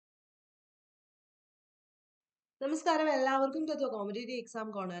നമസ്കാരം എല്ലാവർക്കും തത്വ competitive exam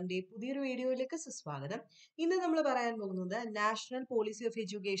കോർണറിന്റെ പുതിയൊരു വീഡിയോയിലേക്ക് സുസ്വാഗതം. ഇന്ന് നമ്മൾ പറയാൻ പോകുന്നത് നാഷണൽ പോളിസി ഓഫ്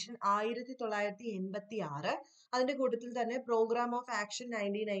എഡ്യൂക്കേഷൻ 1986, അതിന്റെ കൂട്ടത്തിൽ തന്നെ പ്രോഗ്രാം ഓഫ് ആക്ഷൻ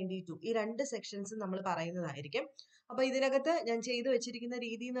 1992, ഈ രണ്ട് സെക്ഷൻസ് നമ്മൾ പറയുന്നതായിരിക്കും. അപ്പൊ ഇതിനകത്ത് ഞാൻ ചെയ്തു വെച്ചിരിക്കുന്ന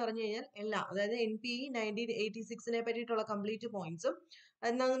രീതി എന്ന് പറഞ്ഞു കഴിഞ്ഞാൽ എല്ലാം, അതായത് NPE 1986 പറ്റിയിട്ടുള്ള കംപ്ലീറ്റ് പോയിന്റ്സും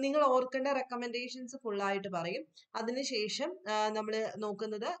നിങ്ങൾ ഓർക്കേണ്ട റെക്കമെൻഡേഷൻസ് ഫുൾ ആയിട്ട് പറയും. അതിനുശേഷം നമ്മൾ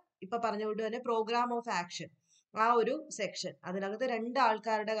നോക്കുന്നത് ഇപ്പൊ പറഞ്ഞുകൊണ്ട് തന്നെ പ്രോഗ്രാം ഓഫ് ആക്ഷൻ, ആ ഒരു സെക്ഷൻ. അതിനകത്ത് രണ്ട്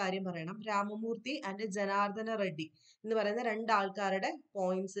ആൾക്കാരുടെ കാര്യം പറയണം. രാമമൂർത്തി ആൻഡ് ജനാർദ്ദന റെഡ്ഡി എന്ന് പറയുന്ന രണ്ട് ആൾക്കാരുടെ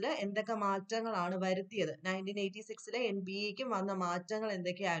പോയിന്റ്സിൽ എന്തൊക്കെ മാറ്റങ്ങളാണ് വരുത്തിയത്, 1986 NPEക്കും വന്ന മാറ്റങ്ങൾ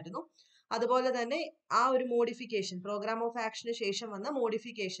എന്തൊക്കെയായിരുന്നു, അതുപോലെ തന്നെ ആ ഒരു മോഡിഫിക്കേഷൻ, പ്രോഗ്രാം ഓഫ് ആക്ഷന് ശേഷം വന്ന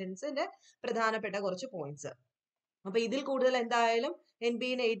മോഡിഫിക്കേഷൻസിന്റെ പ്രധാനപ്പെട്ട കുറച്ച് പോയിന്റ്സ്. അപ്പൊ ഇതിൽ കൂടുതൽ എന്തായാലും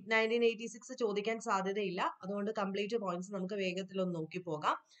NPE 1986 ചോദിക്കാൻ സാധ്യതയില്ല. അതുകൊണ്ട് കംപ്ലീറ്റ് പോയിന്റ്സ് നമുക്ക് വേഗത്തിൽ ഒന്ന് നോക്കി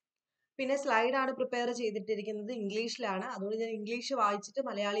പോകാം. പിന്നെ സ്ലൈഡ് ആണ് പ്രിപ്പയർ ചെയ്തിട്ടിരിക്കുന്നത്, ഇംഗ്ലീഷിലാണ്. അതുകൊണ്ട് ഞാൻ ഇംഗ്ലീഷ് വായിച്ചിട്ട്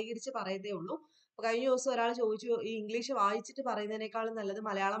മലയാളീകരിച്ച് പറയത്തേ ഉള്ളൂ. അപ്പൊ കഴിഞ്ഞ ദിവസം ഒരാൾ ചോദിച്ചു, ഈ ഇംഗ്ലീഷ് വായിച്ചിട്ട് പറയുന്നതിനേക്കാളും നല്ലത്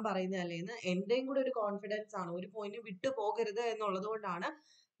മലയാളം പറയുന്നതല്ലേ എന്ന്. എന്റെയും കൂടെ ഒരു കോൺഫിഡൻസ് ആണ്, ഒരു പോയിന്റ് വിട്ടു പോകരുത് എന്നുള്ളത് കൊണ്ടാണ്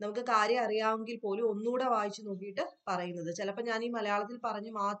നമുക്ക് കാര്യം അറിയാമെങ്കിൽ പോലും ഒന്നുകൂടെ വായിച്ചു നോക്കിയിട്ട് പറയുന്നത്. ചിലപ്പോൾ ഞാൻ ഈ മലയാളത്തിൽ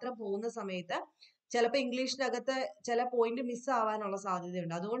പറഞ്ഞു മാത്രം പോകുന്ന സമയത്ത് ചിലപ്പോൾ ഇംഗ്ലീഷിനകത്ത് ചില പോയിന്റ് മിസ് ആവാനുള്ള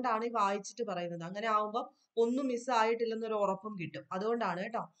സാധ്യതയുണ്ട്. അതുകൊണ്ടാണ് ഈ വായിച്ചിട്ട് പറയുന്നത്. അങ്ങനെ ആവുമ്പോൾ ഒന്നും മിസ് ആയിട്ടില്ലെന്നൊരു ഉറപ്പും കിട്ടും. അതുകൊണ്ടാണ്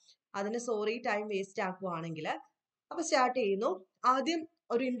കേട്ടോ. അതിന് സോറി, ടൈം വേസ്റ്റ് ആക്കുവാണെങ്കിൽ. അപ്പൊ സ്റ്റാർട്ട് ചെയ്യുന്നു. ആദ്യം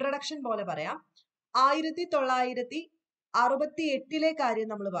ഒരു ഇൻട്രൊഡക്ഷൻ പോലെ പറയാം. 1968 കാര്യം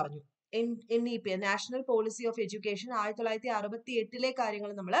നമ്മൾ പറഞ്ഞു. NEP, national policy of education 1968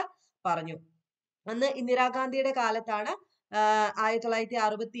 കാര്യങ്ങൾ നമ്മൾ പറഞ്ഞു. അന്ന് ഇന്ദിരാഗാന്ധിയുടെ കാലത്താണ്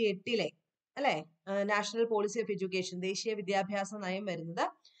 1968 അല്ലെ നാഷണൽ പോളിസി ഓഫ് എഡ്യൂക്കേഷൻ, ദേശീയ വിദ്യാഭ്യാസ നയം വരുന്നത്.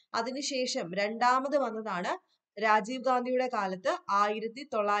 അതിനുശേഷം രണ്ടാമത് വന്നതാണ് രാജീവ് ഗാന്ധിയുടെ കാലത്ത്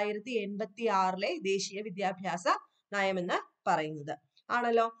 1986 ദേശീയ വിദ്യാഭ്യാസ നയം എന്ന് പറയുന്നത്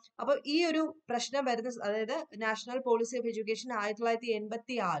ആണല്ലോ. അപ്പൊ ഈ ഒരു പ്രശ്നം വരുന്ന, അതായത് national policy of education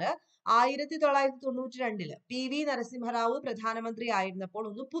 1986 1992 PV Narasimha Rao പ്രധാനമന്ത്രി ആയിരുന്നപ്പോൾ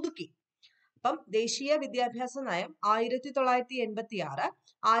ഒന്ന് പുതുക്കി. അപ്പം ദേശീയ വിദ്യാഭ്യാസ നയം 1986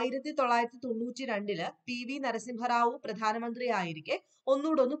 1992 PV നരസിംഹറാവു പ്രധാനമന്ത്രി ആയിരിക്കെ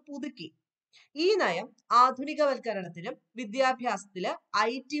ഒന്നുകൂടെ ഒന്ന് പുതുക്കി. ഈ നയം ആധുനികവൽക്കരണത്തിലും വിദ്യാഭ്യാസത്തില്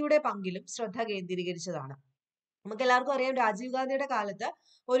IT പങ്കിലും ശ്രദ്ധ കേന്ദ്രീകരിച്ചതാണ്. നമുക്ക് എല്ലാവർക്കും അറിയാം, രാജീവ് ഗാന്ധിയുടെ കാലത്ത്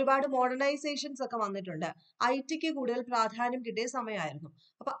ഒരുപാട് മോഡേണൈസേഷൻസ് ഒക്കെ വന്നിട്ടുണ്ട്. IT കൂടുതൽ പ്രാധാന്യം കിട്ടിയ സമയമായിരുന്നു.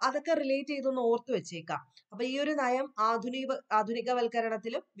 അപ്പൊ അതൊക്കെ റിലേറ്റ് ചെയ്തൊന്ന് ഓർത്തു വെച്ചേക്കാം. അപ്പൊ ഈ ഒരു നയം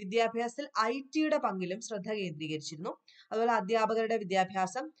ആധുനികവൽക്കരണത്തിലും വിദ്യാഭ്യാസത്തിൽ IT പങ്കിലും ശ്രദ്ധ കേന്ദ്രീകരിച്ചിരുന്നു. അതുപോലെ അധ്യാപകരുടെ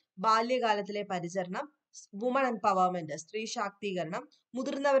വിദ്യാഭ്യാസം, ബാല്യകാലത്തിലെ പരിചരണം, വുമൺ എംപവർമെന്റ്, സ്ത്രീ ശാക്തീകരണം,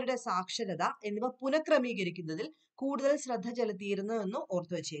 മുതിർന്നവരുടെ സാക്ഷരത എന്നിവ പുനഃക്രമീകരിക്കുന്നതിൽ കൂടുതൽ ശ്രദ്ധ ചെലുത്തിയിരുന്നു എന്ന്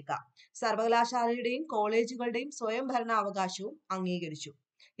ഓർത്തു വെച്ചേക്കാം. സർവകലാശാലയുടെയും കോളേജുകളുടെയും സ്വയം ഭരണാവകാശവും അംഗീകരിച്ചു.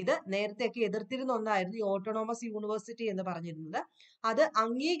 ഇത് നേരത്തെയൊക്കെ എതിർത്തിരുന്ന ഒന്നായിരുന്നു, ഈ ഓട്ടോണോമസ് യൂണിവേഴ്സിറ്റി എന്ന് പറഞ്ഞിരുന്നത്. അത്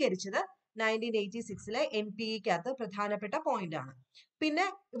അംഗീകരിച്ചത് 1986 NPEക്കകത്ത് പ്രധാനപ്പെട്ട പോയിന്റ് ആണ്. പിന്നെ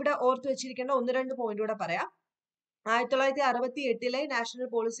ഇവിടെ ഓർത്തു വെച്ചിരിക്കേണ്ട ഒന്ന് രണ്ട് പോയിന്റ് കൂടെ പറയാം. 1968 നാഷണൽ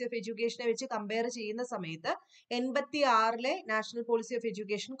പോളിസി ഓഫ് എഡ്യൂക്കേഷനെ വെച്ച് കമ്പയർ ചെയ്യുന്ന സമയത്ത് 86 നാഷണൽ പോളിസി ഓഫ്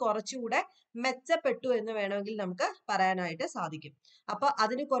എഡ്യൂക്കേഷൻ കുറച്ചുകൂടെ മെച്ചപ്പെട്ടു എന്ന് വേണമെങ്കിൽ നമുക്ക് പറയാനായിട്ട് സാധിക്കും. അപ്പൊ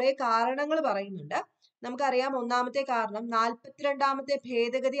അതിന് കുറെ കാരണങ്ങൾ പറയുന്നുണ്ട്. നമുക്കറിയാം, ഒന്നാമത്തെ കാരണം 42ാമത്തെ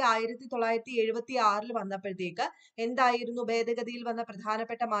ഭേദഗതി 1976 വന്നപ്പോഴത്തേക്ക് എന്തായിരുന്നു ഭേദഗതിയിൽ വന്ന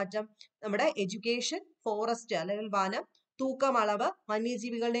പ്രധാനപ്പെട്ട മാറ്റം? നമ്മുടെ എഡ്യൂക്കേഷൻ, ഫോറസ്റ്റ് അല്ലെങ്കിൽ വനം, തൂക്കം, അളവ്,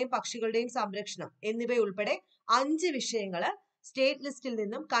 വന്യജീവികളുടെയും പക്ഷികളുടെയും സംരക്ഷണം എന്നിവയുൾപ്പെടെ 5 വിഷയങ്ങള് സ്റ്റേറ്റ് ലിസ്റ്റിൽ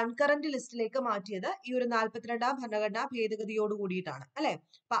നിന്നും കൺകറന്റ് ലിസ്റ്റിലേക്ക് മാറ്റിയത് ഈ ഒരു 42ാം ഭരണഘടനാ ഭേദഗതിയോട് കൂടിയിട്ടാണ് അല്ലെ.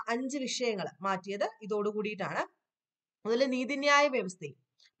 അപ്പൊ 5 വിഷയങ്ങൾ മാറ്റിയത് ഇതോട് കൂടിയിട്ടാണ്. അതുപോലെ നീതിന്യായ വ്യവസ്ഥയും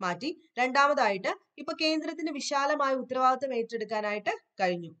മാറ്റി. രണ്ടാമതായിട്ട് ഇപ്പൊ കേന്ദ്രത്തിന് വിശാലമായ ഉത്തരവാദിത്വം ഏറ്റെടുക്കാനായിട്ട്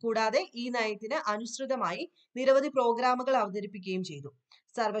കഴിഞ്ഞു. കൂടാതെ ഈ നയത്തിന് അനുസൃതമായി നിരവധി പ്രോഗ്രാമുകൾ അവതരിപ്പിക്കുകയും ചെയ്തു.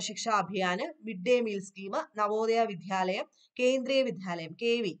 സർവശിക്ഷ അഭിയാന്, mid day meal scheme, Navodaya വിദ്യാലയം, കേന്ദ്രീയ വിദ്യാലയം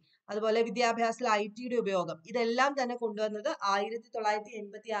KV, അതുപോലെ വിദ്യാഭ്യാസത്തിൽ IT ഉപയോഗം, ഇതെല്ലാം തന്നെ കൊണ്ടുവന്നത്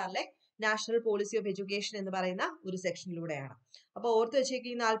 1986 നാഷണൽ പോളിസി ഓഫ് എഡ്യൂക്കേഷൻ എന്ന് പറയുന്ന ഒരു സെക്ഷനിലൂടെയാണ്. അപ്പൊ ഓർത്ത് വെച്ചേക്ക്,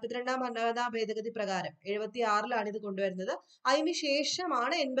 ഈ 42ാം ഭരണഘടനാ ഭേദഗതി പ്രകാരം 76 ഇത് കൊണ്ടുവരുന്നത്. അതിന്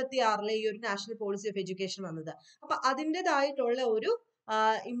ശേഷമാണ് 86 ഈ ഒരു നാഷണൽ പോളിസി ഓഫ് എഡ്യൂക്കേഷൻ വന്നത്. അപ്പൊ അതിൻ്റെതായിട്ടുള്ള ഒരു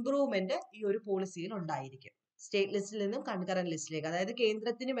ഇംപ്രൂവ്മെന്റ് ഈ ഒരു പോളിസിയിൽ ഉണ്ടായിരിക്കും. സ്റ്റേറ്റ് ലിസ്റ്റിൽ നിന്നും കൺകറന്റ് ലിസ്റ്റിലേക്ക്, അതായത്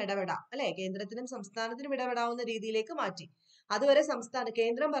കേന്ദ്രത്തിനും ഇടപെടാം അല്ലെ, കേന്ദ്രത്തിനും സംസ്ഥാനത്തിനും ഇടപെടാവുന്ന രീതിയിലേക്ക് മാറ്റി. അതുവരെ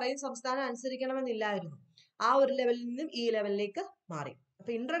കേന്ദ്രം പറയും, സംസ്ഥാനം അനുസരിക്കണമെന്നില്ലായിരുന്നു. ആ ഒരു ലെവലിൽ നിന്നും ഈ ലെവലിലേക്ക് മാറി.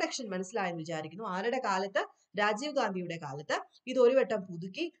 അപ്പൊ ഇൻട്രൊഡക്ഷൻ മനസ്സിലായെന്ന് വിചാരിക്കുന്നു. ആരുടെ കാലത്ത്? രാജീവ് ഗാന്ധിയുടെ കാലത്ത്. ഇത് ഒരു വട്ടം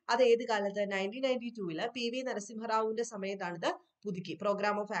പുതുക്കി. അത് ഏത് കാലത്ത്? 1992 PV നരസിംഹറാവുവിന്റെ സമയത്താണ് ഇത് പുതുക്കി.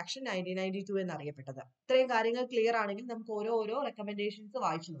 Programme of action 1992 എന്നറിയപ്പെട്ടത്. ഇത്രയും കാര്യങ്ങൾ ക്ലിയർ ആണെങ്കിൽ നമുക്ക് ഓരോ റെക്കമെൻഡേഷൻസ്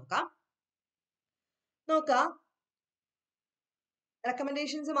വായിച്ചു നോക്കാം.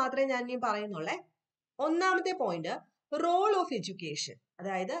 റെക്കമെൻഡേഷൻസ് മാത്രമേ ഞാൻ ഇനി പറയുന്നുള്ളേ. ഒന്നാമത്തെ പോയിന്റ്, റോൾ ഓഫ് എഡ്യൂക്കേഷൻ.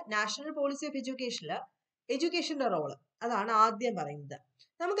 അതായത് നാഷണൽ പോളിസി ഓഫ് എഡ്യൂക്കേഷനിൽ എഡ്യൂക്കേഷന്റെ റോള്, അതാണ് ആദ്യം പറയുന്നത്.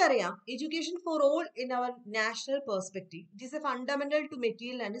 നമുക്കറിയാം, education for all in our national perspective it is A fundamental to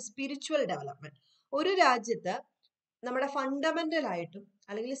material and spiritual development. ഒരു രാജ്യത്ത് നമ്മുടെ ഫണ്ടമെന്റൽ ആയിട്ടും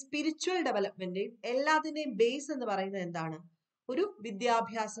അല്ലെങ്കിൽ സ്പിരിച്വൽ ഡെവലപ്മെന്റേയും എല്ലാത്തിന്റെയും ബേസ് എന്ന് പറയുന്നത് എന്താണ്? ഒരു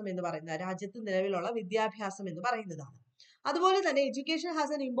വിദ്യാഭ്യാസം എന്ന് പറയുന്നത്, രാജ്യത്ത് നിലവിലുള്ള വിദ്യാഭ്യാസം എന്ന് പറയുന്നതാണ്. അതുപോലെ തന്നെ education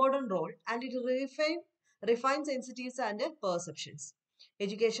has an important role and it refine sensitives and perceptions.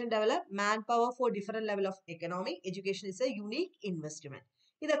 Education develop manpower for different level of economy. Education is a unique investment.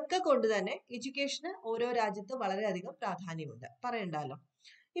 ഇതൊക്കെ കൊണ്ട് തന്നെ എഡ്യൂക്കേഷന് ഓരോ രാജ്യത്തും വളരെയധികം പ്രാധാന്യമുണ്ട്, പറയണ്ടല്ലോ.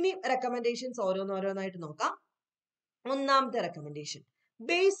 ഇനി റെക്കമെൻഡേഷൻസ് ഓരോന്നായിട്ട് നോക്കാം. ഒന്നാമത്തെ recommendation,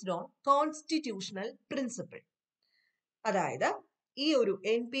 based on constitutional principle. അതായത് ഈ ഒരു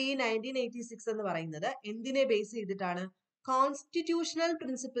NPE 1986 എന്ന് പറയുന്നത് എന്തിനെ ബേസ് ചെയ്തിട്ടാണ്? കോൺസ്റ്റിറ്റ്യൂഷണൽ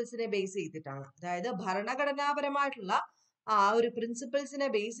പ്രിൻസിപ്പിൾസിനെ ബേസ് ചെയ്തിട്ടാണ്. അതായത് ഭരണഘടനാപരമായിട്ടുള്ള ആ ഒരു പ്രിൻസിപ്പിൾസിനെ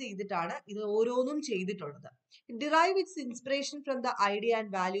ബേസ് ചെയ്തിട്ടാണ് ഇത് ഓരോന്നും ചെയ്തിട്ടുള്ളത്. Derive it's inspiration from the idea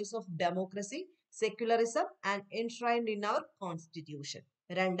and values of democracy, secularism and എൻഷ്രൈൻഡ് in our constitution.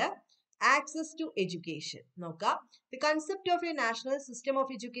 2, access to education. നോക്കാം, the concept of A national system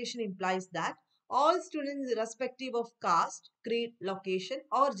of education implies that all students irrespective of caste, creed, location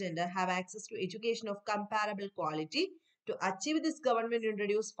or gender have access to education of comparable quality. To achieve this, government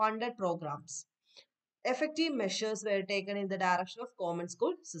introduced funded programs. Effective measures were taken in the direction of common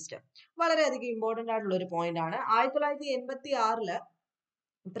school system. വളരെയധികം important ആയിട്ടുള്ള ഒരു point ആണ്. 1986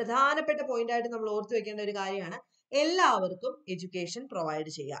 പ്രധാനപ്പെട്ട point ആയിട്ട് നമ്മൾ ഓർത്തു വെക്കേണ്ട ഒരു കാര്യമാണ് എല്ലാവർക്കും എഡ്യൂക്കേഷൻ പ്രൊവൈഡ്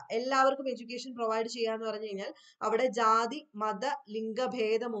ചെയ്യുക. എല്ലാവർക്കും എഡ്യൂക്കേഷൻ പ്രൊവൈഡ് ചെയ്യുക എന്ന് പറഞ്ഞു കഴിഞ്ഞാൽ അവിടെ ജാതി, മത,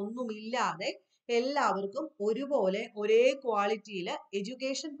 ലിംഗഭേദം ഒന്നുമില്ലാതെ എല്ലാവർക്കും ഒരുപോലെ ഒരേ ക്വാളിറ്റിയിൽ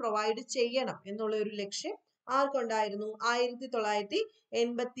എഡ്യൂക്കേഷൻ പ്രൊവൈഡ് ചെയ്യണം എന്നുള്ള ഒരു ലക്ഷ്യം ആർക്കുണ്ടായിരുന്നു?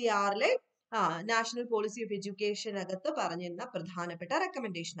 1986 നാഷണൽ പോളിസി ഓഫ് എഡ്യൂക്കേഷൻ അകത്ത് പറഞ്ഞിരുന്ന പ്രധാനപ്പെട്ട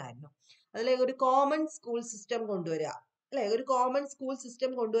റെക്കമെൻഡേഷൻ ആയിരുന്നു. അതിലെ ഒരു കോമൺ സ്കൂൾ സിസ്റ്റം കൊണ്ടുവരിക, അല്ലെ? ഒരു കോമൺ സ്കൂൾ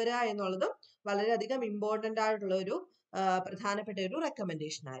സിസ്റ്റം കൊണ്ടുവരിക എന്നുള്ളതും വളരെയധികം ഇമ്പോർട്ടന്റ് ആയിട്ടുള്ള ഒരു പ്രധാനപ്പെട്ട ഒരു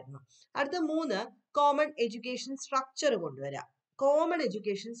റെക്കമെൻഡേഷൻ ആയിരുന്നു. അടുത്ത 3, കോമൺ എഡ്യൂക്കേഷൻ സ്ട്രക്ചർ കൊണ്ടുവരിക. കോമൺ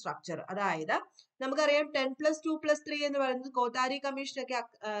എഡ്യൂക്കേഷൻ സ്ട്രക്ചർ, അതായത് നമുക്കറിയാം 10+2+3 എന്ന് പറയുന്നത് കോത്താരി കമ്മീഷൻ ഒക്കെ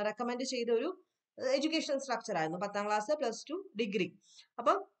റെക്കമെൻഡ് ചെയ്ത ഒരു എഡ്യൂക്കേഷൻ സ്ട്രക്ചർ ആയിരുന്നു. 10ാം ക്ലാസ് +2 ഡിഗ്രി.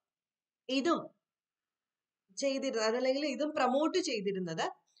 അപ്പം ഇതും ചെയ്തിരുന്നത്, അതല്ലെങ്കിൽ ഇതും പ്രൊമോട്ട് ചെയ്തിരുന്നത്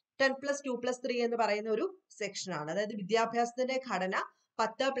 10+2+3 എന്ന് പറയുന്ന ഒരു സെക്ഷൻ ആണ്. അതായത് വിദ്യാഭ്യാസത്തിന്റെ ഘടന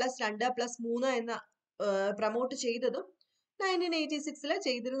 10+2+3 എന്ന് പ്രൊമോട്ട് ചെയ്തതും 1986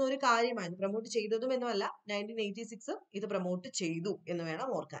 ചെയ്തിരുന്ന ഒരു കാര്യമായിരുന്നു. പ്രൊമോട്ട് ചെയ്തതും എന്നല്ല, 1986 ഇത് പ്രൊമോട്ട് ചെയ്തു എന്ന് വേണം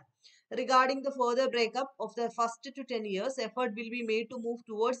ഓർക്കാൻ. Regarding the further breakup of the first to 10 years, effort will be made to move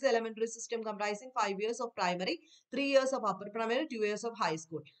towards the elementary system comprising 5 years of primary, 3 years of upper primary, 2 years of high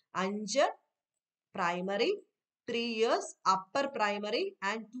school. 5 primary, 3 years upper primary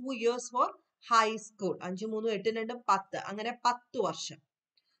and 2 years for high school. 5, 3, 8, 2, 10. അങ്ങനെ 10 വർഷം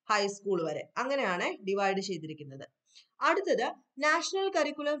high school വരെ അങ്ങനെയാണ് divide ചെയ്തിരിക്കുന്നത്. അടുത്തത് national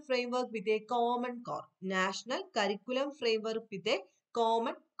curriculum framework with a common core. National curriculum framework with a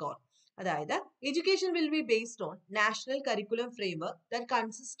common core, അതായത് education will be based on national curriculum framework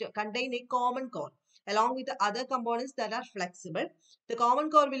that contain a common core along with the other components that are flexible. The common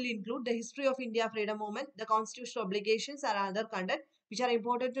core will include the history of India freedom movement, the constitutional obligations and other content which are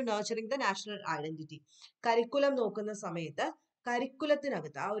important to nurturing the national identity. Curriculum നോക്കുന്ന സമയത്ത്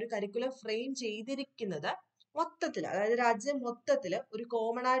കരിക്കുലത്തിനകത്ത് ആ ഒരു curriculum frame ചെയ്തിരിക്കുന്നത് മൊത്തത്തിൽ, അതായത് രാജ്യം മൊത്തത്തിൽ ഒരു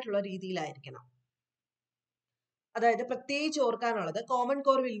കോമൺ ആയിട്ടുള്ള രീതിയിലായിരിക്കണം. അതായത് പ്രത്യേകിച്ച് ഓർക്കാനുള്ളത് കോമൺ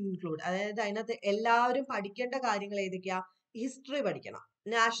കോർ വിൽ ഇൻക്ലൂഡ്, അതായത് അതിനകത്ത് എല്ലാവരും പഠിക്കേണ്ട കാര്യങ്ങൾ ഏതൊക്കെയാ? ഹിസ്റ്ററി പഠിക്കണം,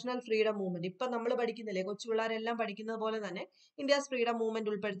 നാഷണൽ ഫ്രീഡം മൂവ്മെന്റ്, ഇപ്പൊ നമ്മൾ പഠിക്കുന്നില്ലേ, കൊച്ചു പിള്ളേരെല്ലാം പഠിക്കുന്നത് പോലെ തന്നെ ഇന്ത്യസ് ഫ്രീഡം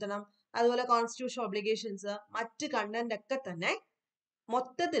മൂവ്മെന്റ് ഉൾപ്പെടുത്തണം. അതുപോലെ കോൺസ്റ്റിറ്റ്യൂഷൻ ഒബ്ലിഗേഷൻസ്, മറ്റ് കണ്ടന്റ് ഒക്കെ തന്നെ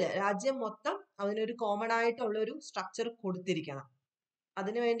മൊത്തത്തില് രാജ്യം മൊത്തം അതിനൊരു കോമൺ ആയിട്ടുള്ള ഒരു സ്ട്രക്ചർ കൊടുത്തിരിക്കണം.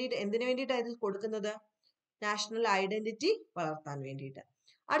 അതിനു വേണ്ടിയിട്ട് എന്തിനു വേണ്ടിയിട്ടാണ് ഇതിൽ കൊടുക്കുന്നത്? നാഷണൽ ഐഡന്റിറ്റി വളർത്താൻ വേണ്ടിയിട്ട്.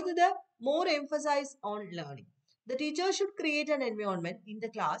 അടുത്തത് more emphasise on learning. The teacher should create an environment in the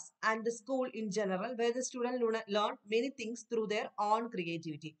class and the school in general where the student learn many things through their own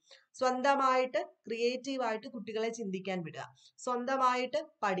creativity. സ്വന്തമായിട്ട് ക്രിയേറ്റീവ് ആയിട്ട് കുട്ടികളെ ചിന്തിക്കാൻ വിടുക, സ്വന്തമായിട്ട്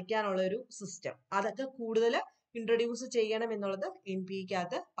പഠിക്കാനുള്ള ഒരു സിസ്റ്റം, അതൊക്കെ കൂടുതൽ ഇൻട്രൊഡ്യൂസ് ചെയ്യണം എന്നുള്ളത്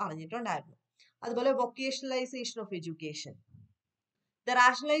NPEക്കകത്ത് പറഞ്ഞിട്ടുണ്ടായിരുന്നു. അതുപോലെ vocationalisation of education. The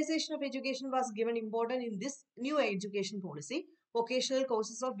rationalization of education was given importance in this new education policy. vocational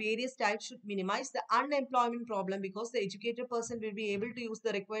courses of various types should minimize the unemployment problem because the educated person will be able to use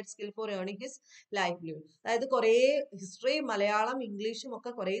the required skill for earning his livelihood. അതായത് കുറേ history, Malayalam, ഇംഗ്ലീഷും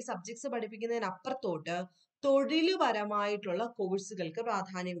ഒക്കെ കുറേ subjects പഠിപ്പിക്കുന്നതിനപ്പുറത്തോട്ട് തൊഴിലുപരമായിട്ടുള്ള കോഴ്സുകൾക്ക്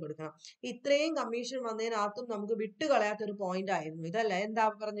പ്രാധാന്യം കൊടുക്കണം. ഇത്രയും commission വന്നതിനകത്തും നമുക്ക് വിട്ടുകളയാത്ത ഒരു പോയിന്റ് ആയിരുന്നു ഇതല്ല. എന്താ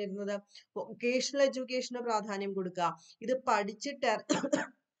പറഞ്ഞിരുന്നത്? വൊക്കേഷണൽ എഡ്യൂക്കേഷന് പ്രാധാന്യം കൊടുക്കുക. ഇത്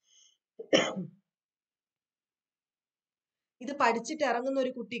പഠിച്ചിട്ട് ഇറങ്ങുന്ന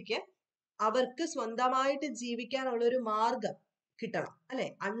ഒരു കുട്ടിക്ക് അവർക്ക് സ്വന്തമായിട്ട് ജീവിക്കാനുള്ള ഒരു മാർഗം കിട്ടണം, അല്ലെ?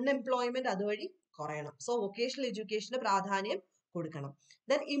 അൺഎംപ്ലോയ്മെന്റ് അതുവഴി കുറയണം. സോ വൊക്കേഷണൽ എഡ്യൂക്കേഷന് പ്രാധാന്യം കൊടുക്കണം.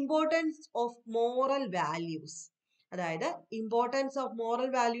 Then importance of moral values. അതായത് ഇമ്പോർട്ടൻസ് ഓഫ് മോറൽ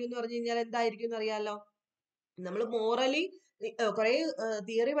വാല്യൂ എന്ന് പറഞ്ഞു കഴിഞ്ഞാൽ എന്തായിരിക്കും എന്ന് അറിയാലോ. നമ്മൾ മോറലി കുറെ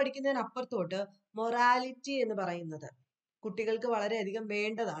തിയറി പഠിക്കുന്നതിനപ്പുറത്തോട്ട് മൊറാലിറ്റി എന്ന് പറയുന്നത് കുട്ടികൾക്ക് വളരെയധികം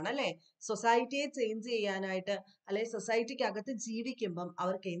വേണ്ടതാണ്, അല്ലെ? സൊസൈറ്റിയെ ചേഞ്ച് ചെയ്യാനായിട്ട്, അല്ലെ സൊസൈറ്റിക്ക് അകത്ത് ജീവിക്കുമ്പം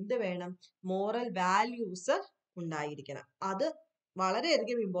അവർക്ക് എന്ത് വേണം? മോറൽ വാല്യൂസ് ഉണ്ടായിരിക്കണം. അത്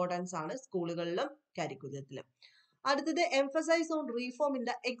വളരെയധികം ഇമ്പോർട്ടൻസ് ആണ് സ്കൂളുകളിലും കരിക്കുലത്തിലും. അടുത്തത് emphasise on reform in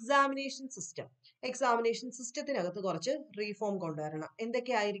the examination system. Examination സിസ്റ്റത്തിനകത്ത് കുറച്ച് റീഫോം കൊണ്ടുവരണം.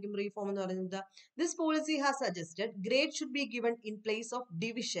 എന്തൊക്കെയായിരിക്കും റീഫോം എന്ന് പറയുന്നത്? This policy has suggested grade should be given in place of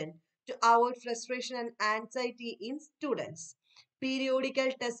division to avoid frustration and anxiety in students. Periodical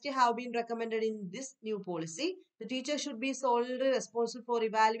tests have been recommended in this new policy. The teacher should be solely responsible for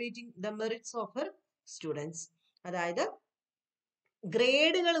evaluating the merits of her students. അതായത്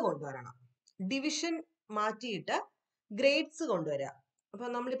ഗ്രേഡുകൾ കൊണ്ടുവരണം, division മാറ്റിയിട്ട് grades കൊണ്ടുവരിക. അപ്പൊ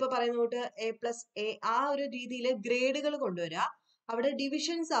നമ്മളിപ്പോ പറയുന്ന തൊട്ട് A+A ആ ഒരു രീതിയിൽ ഗ്രേഡുകൾ കൊണ്ടുവരിക. അവിടെ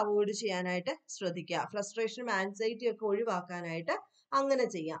ഡിവിഷൻസ് അവോയ്ഡ് ചെയ്യാനായിട്ട് ശ്രദ്ധിക്കുക. ഫ്രസ്ട്രേഷനും ആൻസൈറ്റിയും ഒക്കെ ഒഴിവാക്കാനായിട്ട് അങ്ങനെ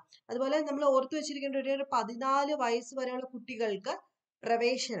ചെയ്യാം. അതുപോലെ നമ്മൾ ഓർത്തു വെച്ചിരിക്കേണ്ട ഒരു 14 വയസ്സ് വരെയുള്ള കുട്ടികൾക്ക്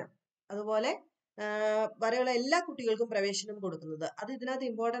പ്രവേശനം, അതുപോലെ വരെയുള്ള എല്ലാ കുട്ടികൾക്കും പ്രവേശനം കൊടുക്കുന്നത്, അത് ഇതിനകത്ത്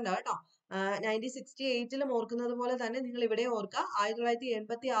ഇമ്പോർട്ടന്റ് ആണ് കേട്ടോ. 1968 ഓർക്കുന്നത് പോലെ തന്നെ നിങ്ങൾ ഇവിടെ ഓർക്കുക,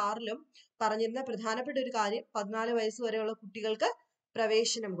 1986 പറഞ്ഞിരുന്ന പ്രധാനപ്പെട്ട ഒരു കാര്യം 14 വയസ്സ് വരെയുള്ള കുട്ടികൾക്ക്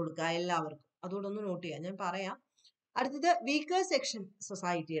പ്രവേശനം കൊടുക്കുക എല്ലാവർക്കും. അതുകൊണ്ടൊന്ന് നോട്ട് ചെയ്യാം, ഞാൻ പറയാം. അടുത്തത് വീക്കർ സെക്ഷൻ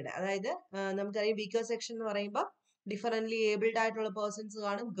സൊസൈറ്റിയുടെ, അതായത് നമുക്കറിയാം വീക്കർ സെക്ഷൻ എന്ന് പറയുമ്പോൾ ഡിഫറൻ്റ്ലി ഏബിൾഡ് ആയിട്ടുള്ള പേഴ്സൺസ്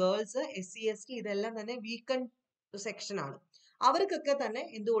കാണും, ഗേൾസ്, SC ST ഇതെല്ലാം തന്നെ വീക്കൺ സെക്ഷൻ ആണ്. അവർക്കൊക്കെ തന്നെ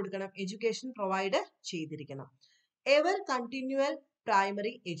എന്ത് കൊടുക്കണം? എഡ്യൂക്കേഷൻ പ്രൊവൈഡ് ചെയ്തിരിക്കണം. എവർ കണ്ടിന്യൂവൽ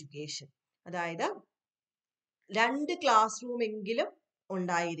പ്രൈമറി എഡ്യൂക്കേഷൻ, അതായത് 2 ക്ലാസ് റൂം എങ്കിലും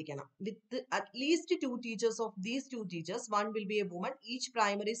ഉണ്ടായിരിക്കണം. വിത്ത് at least 2 teachers. Of these 2 teachers, 1 will be a woman. Each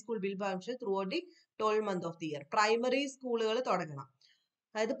primary school will function throughout the 12 month of the year. Primary സ്കൂളുകൾ തുടങ്ങണം,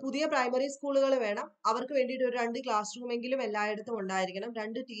 അതായത് പുതിയ പ്രൈമറി സ്കൂളുകൾ വേണം. അവർക്ക് വേണ്ടിയിട്ട് ഒരു 2 ക്ലാസ് റൂം എങ്കിലും എല്ലായിടത്തും ഉണ്ടായിരിക്കണം.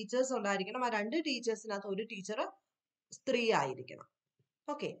 2 ടീച്ചേഴ്സ് ഉണ്ടായിരിക്കണം. ആ 2 ടീച്ചേഴ്സിനകത്ത് ഒരു ടീച്ചർ സ്ത്രീ ആയിരിക്കണം.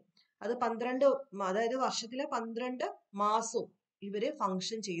 ഓക്കെ, അത് 12, അതായത് വർഷത്തിലെ 12 മാസവും ഇവര്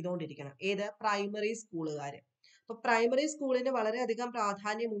ഫങ്ഷൻ ചെയ്തുകൊണ്ടിരിക്കണം. ഏത്? പ്രൈമറി സ്കൂളുകാര്. അപ്പൊ പ്രൈമറി സ്കൂളിന് വളരെയധികം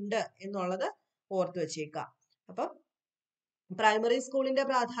പ്രാധാന്യമുണ്ട് എന്നുള്ളത് ഓർത്തു വെച്ചേക്കാം. അപ്പൊ പ്രൈമറി സ്കൂളിന്റെ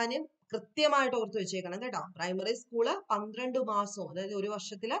പ്രാധാന്യം കൃത്യമായിട്ട് ഓർത്തു വെച്ചേക്കണം കേട്ടോ. പ്രൈമറി സ്കൂള് 12 മാസവും, അതായത് ഒരു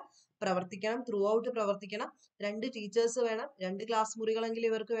വർഷത്തില് പ്രവർത്തിക്കണം, ത്രൂ ഔട്ട് പ്രവർത്തിക്കണം. 2 ടീച്ചേഴ്സ് വേണം, 2 ക്ലാസ് മുറികളെങ്കിലും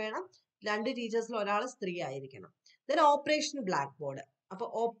ഇവർക്ക് വേണം. 2 ടീച്ചേഴ്സിൽ ഒരാൾ സ്ത്രീ ആയിരിക്കണം. Then operation black board. അപ്പൊ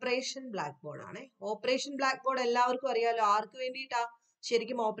ഓപ്പറേഷൻ ബ്ലാക്ക് ബോർഡ് ആണ്. ഓപ്പറേഷൻ ബ്ലാക്ക് ബോർഡ് എല്ലാവർക്കും അറിയാലോ. ആർക്ക് വേണ്ടിയിട്ടാ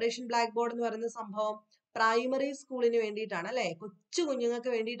ശരിക്കും ഓപ്പറേഷൻ ബ്ലാക്ക് ബോർഡ് എന്ന് പറയുന്ന സംഭവം? പ്രൈമറി സ്കൂളിന് വേണ്ടിയിട്ടാണ്, അല്ലെ? കൊച്ചു കുഞ്ഞുങ്ങൾക്ക്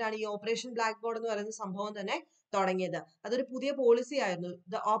വേണ്ടിയിട്ടാണ് ഈ ഓപ്പറേഷൻ ബ്ലാക്ക് ബോർഡ് എന്ന് പറയുന്ന സംഭവം തന്നെ തുടങ്ങിയത്. അതൊരു പുതിയ പോളിസി ആയിരുന്നു.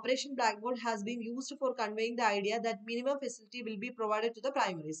 The operation black board has been used for conveying the idea that minimum facility will be provided to the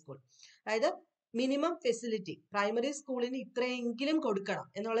primary school. അതായത് മിനിമം ഫെസിലിറ്റി പ്രൈമറി സ്കൂളിന് ഇത്രയെങ്കിലും കൊടുക്കണം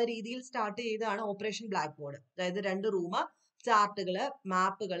എന്നുള്ള രീതിയിൽ സ്റ്റാർട്ട് ചെയ്തതാണ് ഓപ്പറേഷൻ ബ്ലാക്ക് ബോർഡ്. അതായത് 2 റൂം, ചാർട്ടുകള്,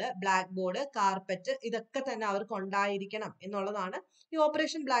 മാപ്പുകള്, ബ്ലാക്ക് ബോർഡ്, കാർപ്പറ്റ്, ഇതൊക്കെ തന്നെ അവർക്ക് ഉണ്ടായിരിക്കണം എന്നുള്ളതാണ് ഈ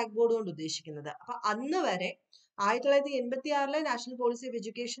ഓപ്പറേഷൻ ബ്ലാക്ക് ബോർഡ് കൊണ്ട് ഉദ്ദേശിക്കുന്നത്. അപ്പൊ അന്ന് വരെ 1986 നാഷണൽ പോളിസി ഓഫ്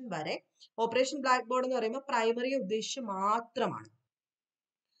എഡ്യൂക്കേഷൻ വരെ ഓപ്പറേഷൻ ബ്ലാക്ക് ബോർഡ് എന്ന് പറയുമ്പോൾ പ്രൈമറിയെ ഉദ്ദേശിച്ച് മാത്രമാണ്.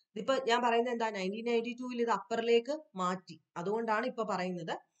 ഇതിപ്പോ ഞാൻ പറയുന്നത് എന്താ, 1992 ഇത് അപ്പറിലേക്ക് മാറ്റി, അതുകൊണ്ടാണ് ഇപ്പൊ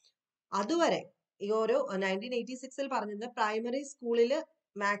പറയുന്നത്. അതുവരെ ഈ ഒരു 1986 പറഞ്ഞത് പ്രൈമറി സ്കൂളിൽ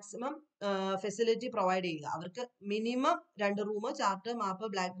മാക്സിമം ഫെസിലിറ്റി പ്രൊവൈഡ് ചെയ്യുക, അവർക്ക് മിനിമം 2 റൂം, ചാർട്ട്, മാപ്പ്,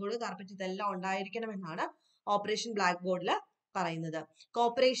 ബ്ലാക്ക് ബോർഡ്, കാർപ്പറ്റ് ഇതെല്ലാം ഉണ്ടായിരിക്കണം എന്നാണ് ഓപ്പറേഷൻ ബ്ലാക്ക് ബോർഡിൽ പറയുന്നത്.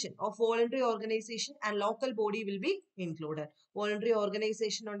 Corporation of voluntary organisation and local body will be included. Voluntary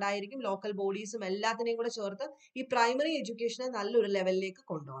organisation ഉണ്ടായിരിക്കും, ലോക്കൽ ബോഡീസും എല്ലാത്തിനെയും കൂടെ ചേർത്ത് ഈ പ്രൈമറി എഡ്യൂക്കേഷനെ നല്ലൊരു ലെവലിലേക്ക്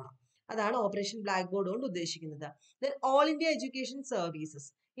കൊണ്ടുപോകണം. അതാണ് ഓപ്പറേഷൻ ബ്ലാക്ക് ബോർഡ് കൊണ്ട് ഉദ്ദേശിക്കുന്നത്. Then all India education services.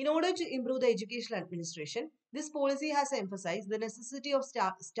 In order to improve the educational administration, this policy has emphasized the necessity of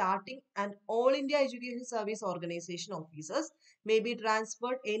starting an all India education service organization officers may be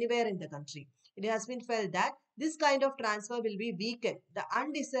transferred anywhere in the country. It has been felt that This kind of transfer will be weaken the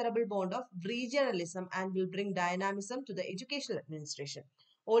undesirable bond of regionalism and will bring dynamism to the educational administration.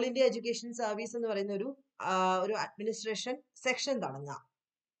 All India education service എന്ന് പറയുന്ന ഒരു administration section തുടങ്ങുക.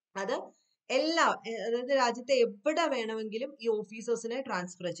 അത് അതായത് രാജ്യത്തെ എവിടെ വേണമെങ്കിലും ഈ ഓഫീസേഴ്സിനെ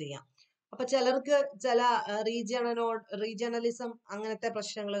ട്രാൻസ്ഫർ ചെയ്യാം. അപ്പൊ ചിലർക്ക് ചില റീജിയണലിസം അങ്ങനത്തെ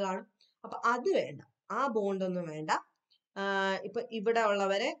പ്രശ്നങ്ങൾ കാണും. അപ്പൊ അത് വേണ്ട, ആ ബോണ്ട് ഒന്നും വേണ്ട. ഇപ്പൊ ഇവിടെ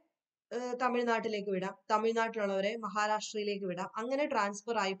ഉള്ളവരെ തമിഴ്നാട്ടിലേക്ക് വിടാം, തമിഴ്നാട്ടിലുള്ളവരെ മഹാരാഷ്ട്രയിലേക്ക് വിടാം. അങ്ങനെ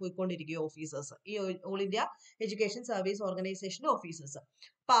ട്രാൻസ്ഫർ ആയി പോയിക്കൊണ്ടിരിക്കും ഓഫീസേഴ്സ്, ഈ ഓൾ ഇന്ത്യ എഡ്യൂക്കേഷൻ സർവീസ് ഓർഗനൈസേഷന്റെ ഓഫീസേഴ്സ്.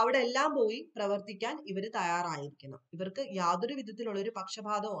 അപ്പൊ അവിടെ എല്ലാം പോയി പ്രവർത്തിക്കാൻ ഇവർ തയ്യാറായിരിക്കണം. ഇവർക്ക് യാതൊരു വിധത്തിലുള്ള ഒരു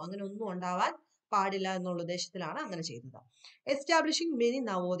പക്ഷപാതമോ അങ്ങനെ ഒന്നും ഉണ്ടാവാൻ പാടില്ല എന്നുള്ള ഉദ്ദേശത്തിലാണ് അങ്ങനെ ചെയ്തത്. എസ്റ്റാബ്ലിഷിംഗ് മെനി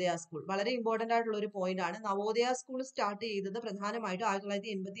നവോദയ സ്കൂൾ, വളരെ ഇമ്പോർട്ടന്റ് ആയിട്ടുള്ള ഒരു പോയിന്റ് ആണ്. നവോദയ സ്കൂൾ സ്റ്റാർട്ട് ചെയ്തത് പ്രധാനമായിട്ടും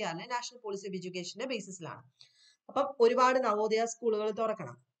 1986 നാഷണൽ പോളിസി ഓഫ് എഡ്യൂക്കേഷന്റെ ബേസിസിലാണ്. അപ്പം ഒരുപാട് നവോദയ സ്കൂളുകൾ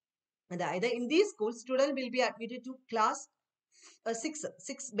തുറക്കണം. അതായത് in these schools student will be admitted to class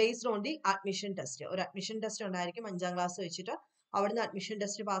 6 based on the admission test. ഒരു അഡ്മിഷൻ ടെസ്റ്റ് ഉണ്ടായിരിക്കും 5ാം ക്ലാസ് വെച്ചിട്ട്. അവിടുന്ന് അഡ്മിഷൻ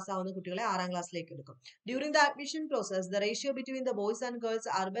ടെസ്റ്റ് പാസ്സാവുന്ന കുട്ടികളെ 6ാം ക്ലാസ്സിലേക്ക് എടുക്കും. During the admission process the ratio between the boys and girls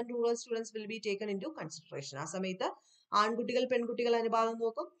urban rural students will be taken into consideration. ആ സമയത്ത് ആൺകുട്ടികൾ പെൺകുട്ടികൾ അനുപാതം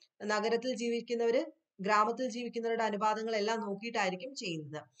നോക്കും. നഗരത്തിൽ ജീവിക്കുന്നവര് ഗ്രാമത്തിൽ ജീവിക്കുന്നവരുടെ അനുപാതങ്ങളെല്ലാം നോക്കിയിട്ടായിരിക്കും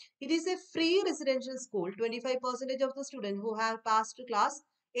ചെയ്യുന്നത്. It is a free residential school. 25% of the students who have passed class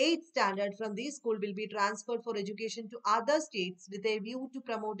 8th standard from this school will be transferred for education to other states with a view to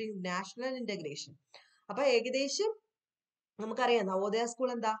promoting national integration. അപ്പൊ ഏകദേശം നമുക്കറിയാം Navodaya school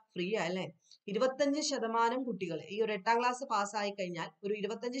എന്താ, free അല്ലേ. 25% കുട്ടികൾ ഈ ഒരു 8ാം class പാസ്സായി കഴിഞ്ഞാൽ ഒരു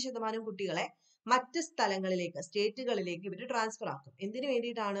 25% കുട്ടികളെ മറ്റ് സ്ഥലങ്ങളിലേക്ക്, സ്റ്റേറ്റുകളിലേക്ക് ഇവർ ട്രാൻസ്ഫർ ആക്കും. എന്തിനു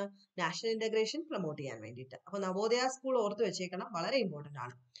വേണ്ടിയിട്ടാണ്? നാഷണൽ ഇന്റഗ്രേഷൻ പ്രൊമോട്ട് ചെയ്യാൻ വേണ്ടിയിട്ട്. അപ്പൊ നവോദയ സ്കൂൾ ഓർത്ത് വെച്ചേക്കണം, വളരെ ഇമ്പോർട്ടന്റ്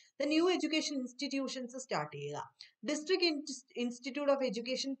ആണ്. ന്യൂ എഡ്യൂക്കേഷൻ ഇൻസ്റ്റിറ്റ്യൂഷൻസ് സ്റ്റാർട്ട് ചെയ്യുക. District institute of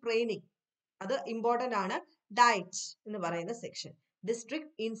education training, അത് ഇമ്പോർട്ടന്റ് ആണ്. ഡയറ്റ് എന്ന് പറയുന്ന section, district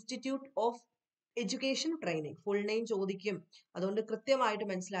institute of education training, full name ചോദിക്കും, അതുകൊണ്ട് കൃത്യമായിട്ട്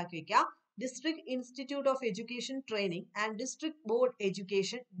മനസ്സിലാക്കി വെക്കുക. District institute of education training and district board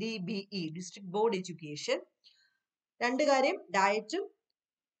education, DBE, district board education. രണ്ട് കാര്യം, ഡയറ്റും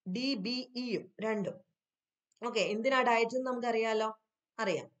DBEയും രണ്ടും. ഓക്കെ, എന്തിനാ ഡയറ്റ് എന്ന് നമുക്കറിയാലോ,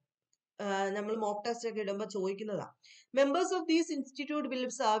 അറിയാം, നമ്മൾ മോക്ക് ടെസ്റ്റ് ഒക്കെ ഇടുമ്പോൾ ചോദിക്കുന്നതാ. Members of these institute will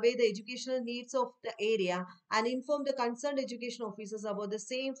survey the educational needs of the area and inform the concerned education officers about the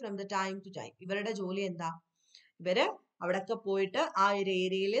same from the time to time. ഇവരുടെ ജോലി എന്താ? ഇവര് അവിടെയൊക്കെ പോയിട്ട് ആ ഒരു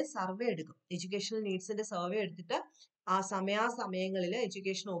ഏരിയയിൽ സർവേ എടുക്കും, എഡ്യൂക്കേഷണൽ നീഡ്സിന്റെ സർവേ എടുത്തിട്ട് ആ സമയങ്ങളിൽ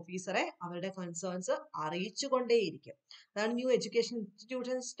എഡ്യൂക്കേഷൻ ഓഫീസറെ അവരുടെ കൺസേൺസ് അറിയിച്ചുകൊണ്ടേയിരിക്കും. അതാണ് ന്യൂ എഡ്യൂക്കേഷൻ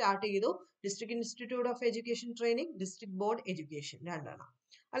ഇൻസ്റ്റിറ്റ്യൂഷൻ സ്റ്റാർട്ട് ചെയ്തു. District institute of education training, district board education, രണ്ടെണ്ണം.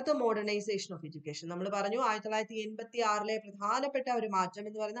 അടുത്ത മോഡേണൈസേഷൻ ഓഫ് എഡ്യൂക്കേഷൻ. നമ്മൾ പറഞ്ഞു 1986 പ്രധാനപ്പെട്ട ഒരു മാറ്റം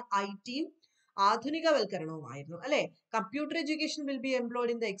എന്ന് പറയുന്ന IT-യും ആധുനികവൽക്കരണവുമായിരുന്നു, അല്ലെ. Computer education will be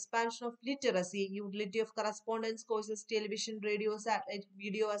employed in the expansion of literacy, utility of correspondence courses, television, radio, satellite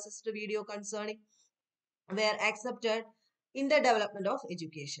video, assisted video concerning were accepted in the development of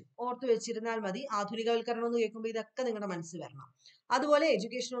education. ഓർത്ത് വെച്ചിരുന്നാൽ മതി, ആധുനികവൽക്കരണം എന്ന് കേൾക്കുമ്പോൾ ഇതൊക്കെ നിങ്ങളുടെ മനസ്സിൽ വരണം. അതുപോലെ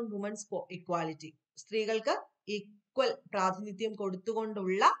എഡ്യൂക്കേഷൻ ഓൺ വുമൻസ് ഇക്വാലിറ്റി, സ്ത്രീകൾക്ക് ഈക്വൽ പ്രാതിനിധ്യം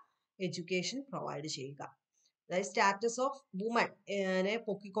കൊടുത്തുകൊണ്ടുള്ള എഡ്യൂക്കേഷൻ പ്രൊവൈഡ് ചെയ്യുക. അതായത് സ്റ്റാറ്റസ് ഓഫ് വുമനെ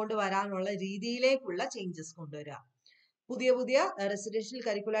പൊക്കിക്കൊണ്ട് വരാനുള്ള രീതിയിലേക്കുള്ള ചേഞ്ചസ് കൊണ്ടുവരിക. പുതിയ റെസിഡൻഷ്യൽ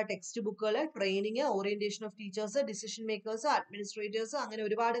കരിക്കുലർ ടെക്സ്റ്റ് ബുക്കുകൾ, training, orientation of teachers, decision makers, administrators, അങ്ങനെ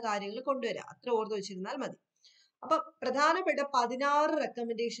ഒരുപാട് കാര്യങ്ങൾ കൊണ്ടുവരിക. അത്ര ഓർത്ത് വെച്ചിരുന്നാൽ മതി. അപ്പൊ പ്രധാനപ്പെട്ട 16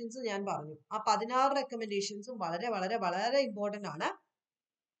 റെക്കമെൻഡേഷൻസ് ഞാൻ പറഞ്ഞു. ആ 16 റെക്കമെൻഡേഷൻസും വളരെ വളരെ വളരെ ഇമ്പോർട്ടന്റ് ആണ്.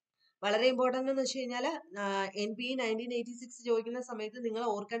 വളരെ ഇമ്പോർട്ടന്റ് എന്ന് വെച്ച് കഴിഞ്ഞാൽ NPE 1986 ചോദിക്കുന്ന സമയത്ത് നിങ്ങൾ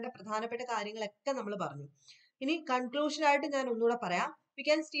ഓർക്കേണ്ട പ്രധാനപ്പെട്ട കാര്യങ്ങളൊക്കെ നമ്മൾ പറഞ്ഞു. ഇനി കൺക്ലൂഷൻ ആയിട്ട് ഞാൻ ഒന്നുകൂടെ പറയാം. We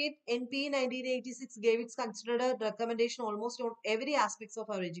can state NPE 1986 gave its considered recommendation almost on every aspects of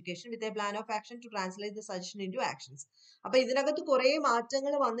our education with a plan of action to translate the suggestion into actions. അപ്പൊ ഇതിനകത്ത് കുറെ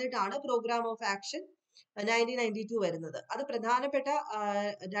മാറ്റങ്ങൾ വന്നിട്ടാണ് പ്രോഗ്രാം ഓഫ് ആക്ഷൻ 1992 വരുന്നത്. അത് പ്രധാനപ്പെട്ട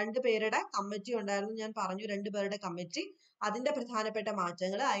 2 പേരുടെ കമ്മിറ്റി ഉണ്ടായിരുന്നു, ഞാൻ പറഞ്ഞു 2 പേരുടെ കമ്മിറ്റി. അതിന്റെ പ്രധാനപ്പെട്ട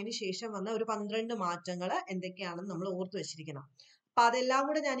മാറ്റങ്ങൾ, അതിനുശേഷം വന്ന ഒരു 12 മാറ്റങ്ങൾ എന്തൊക്കെയാണെന്ന് നമ്മൾ ഓർത്തു വെച്ചിരിക്കണം. അപ്പൊ അതെല്ലാം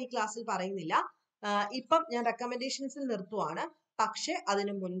കൂടെ ഞാൻ ഈ ക്ലാസ്സിൽ പറയുന്നില്ല. ഇപ്പം ഞാൻ റെക്കമെൻഡേഷൻസിൽ നിർത്തുവാണ്. പക്ഷെ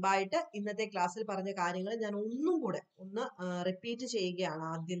അതിനു മുൻപായിട്ട് ഇന്നത്തെ ക്ലാസ്സിൽ പറഞ്ഞ കാര്യങ്ങൾ ഞാൻ ഒന്നും കൂടെ റിപ്പീറ്റ് ചെയ്യുകയാണ്.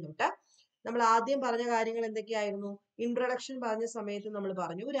 ആദ്യം തൊട്ട് നമ്മൾ ആദ്യം പറഞ്ഞ കാര്യങ്ങൾ എന്തൊക്കെയായിരുന്നു? ഇൻട്രൊഡക്ഷൻ പറഞ്ഞ സമയത്ത് നമ്മൾ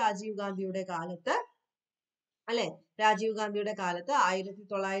പറഞ്ഞു രാജീവ് ഗാന്ധിയുടെ കാലത്ത്, അല്ലെ, രാജീവ് ഗാന്ധിയുടെ കാലത്ത്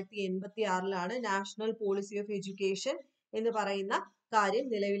 1986 നാഷണൽ പോളിസി ഓഫ് എഡ്യൂക്കേഷൻ എന്ന് പറയുന്ന കാര്യം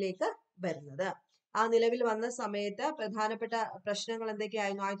നിലവിലേക്ക് വരുന്നത്. ആ നിലവിൽ വന്ന സമയത്ത് പ്രധാനപ്പെട്ട പ്രശ്നങ്ങൾ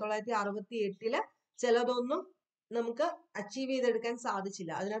എന്തൊക്കെയായിരുന്നു? 1968 ചിലതൊന്നും നമുക്ക് അച്ചീവ് ചെയ്തെടുക്കാൻ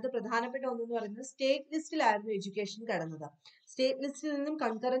സാധിച്ചില്ല. അതിനകത്ത് പ്രധാനപ്പെട്ട ഒന്നെന്ന് പറയുന്നത് സ്റ്റേറ്റ് ലിസ്റ്റിലായിരുന്നു എഡ്യൂക്കേഷൻ കടന്നത്. സ്റ്റേറ്റ് ലിസ്റ്റിൽ നിന്നും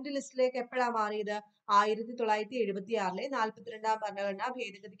കൺകറന്റ് ലിസ്റ്റിലേക്ക് എപ്പോഴാണ് മാറിയത്? 1976 42ാം ഭരണഘടനാ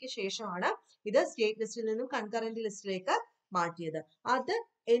ഭേദഗതിക്ക് ശേഷമാണ് ഇത് സ്റ്റേറ്റ് ലിസ്റ്റിൽ നിന്നും കൺകറന്റ് ലിസ്റ്റിലേക്ക് മാറ്റിയത്. അത്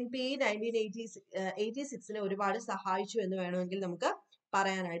NPE 1986 ഒരുപാട് സഹായിച്ചു എന്ന് വേണമെങ്കിൽ നമുക്ക്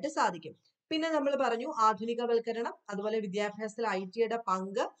പറയാനായിട്ട് സാധിക്കും. പിന്നെ നമ്മൾ പറഞ്ഞു ആധുനികവൽക്കരണം, അതുപോലെ വിദ്യാഭ്യാസത്തിൽ IT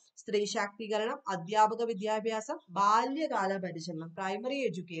പങ്ക്, സ്ത്രീ ശാക്തീകരണം, അധ്യാപക വിദ്യാഭ്യാസം, ബാല്യകാല പരിചരണം, പ്രൈമറി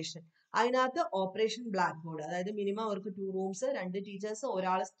എഡ്യൂക്കേഷൻ. അതിനകത്ത് ഓപ്പറേഷൻ ബ്ലാക്ക് ബോർഡ്, അതായത് മിനിമം അവർക്ക് 2 റൂംസ്, 2 ടീച്ചേഴ്സ്,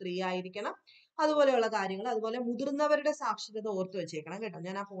 ഒരാൾ സ്ത്രീ ആയിരിക്കണം, അതുപോലെയുള്ള കാര്യങ്ങൾ. അതുപോലെ മുതിർന്നവരുടെ സാക്ഷരത ഓർത്തു വെച്ചേക്കണം കേട്ടോ.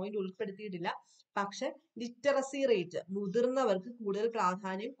 ഞാൻ ആ പോയിന്റ് ഉൾപ്പെടുത്തിയിട്ടില്ല. പക്ഷെ ലിറ്ററസി റേറ്റ് മുതിർന്നവർക്ക് കൂടുതൽ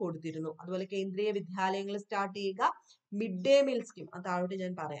പ്രാധാന്യം കൊടുത്തിരുന്നു. അതുപോലെ കേന്ദ്രീയ വിദ്യാലയങ്ങൾ സ്റ്റാർട്ട് ചെയ്യുക, മിഡ് ഡേ മീൽ സ്കീം, അത് താഴോട്ട്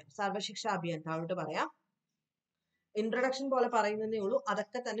ഞാൻ പറയാം, സർവശിക്ഷ അഭിയാൻ താഴോട്ട് പറയാം. ഇൻട്രൊഡക്ഷൻ പോലെ പറയുന്നതേ ഉള്ളൂ,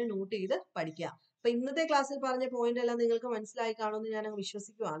 അതൊക്കെ തന്നെ നോട്ട് ചെയ്ത് പഠിക്കുക. അപ്പൊ ഇന്നത്തെ ക്ലാസ്സിൽ പറഞ്ഞ പോയിന്റ് എല്ലാം നിങ്ങൾക്ക് മനസ്സിലായി കാണുമെന്ന് ഞാൻ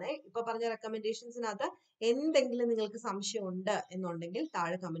വിശ്വസിക്കുവാണ്. ഇപ്പൊ പറഞ്ഞ റെക്കമെൻഡേഷൻസിനകത്ത് എന്തെങ്കിലും നിങ്ങൾക്ക് സംശയം ഉണ്ട് എന്നുണ്ടെങ്കിൽ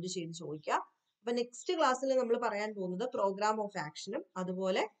താഴെ കമന്റ് ചെയ്ത് ചോദിക്കുക. അപ്പൊ നെക്സ്റ്റ് ക്ലാസ്സിൽ നമ്മൾ പറയാൻ പോകുന്നത് പ്രോഗ്രാം ഓഫ് ആക്ഷനും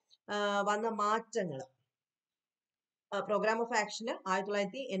അതുപോലെ വന്ന മാറ്റങ്ങൾ, പ്രോഗ്രാം ഓഫ് ആക്ഷന്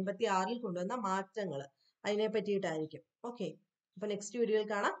 1986 കൊണ്ടുവന്ന മാറ്റങ്ങൾ, അതിനെ പറ്റിയിട്ടായിരിക്കും. ഓക്കെ, അപ്പൊ നെക്സ്റ്റ് വീഡിയോയിൽ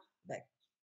കാണാം. ബൈ.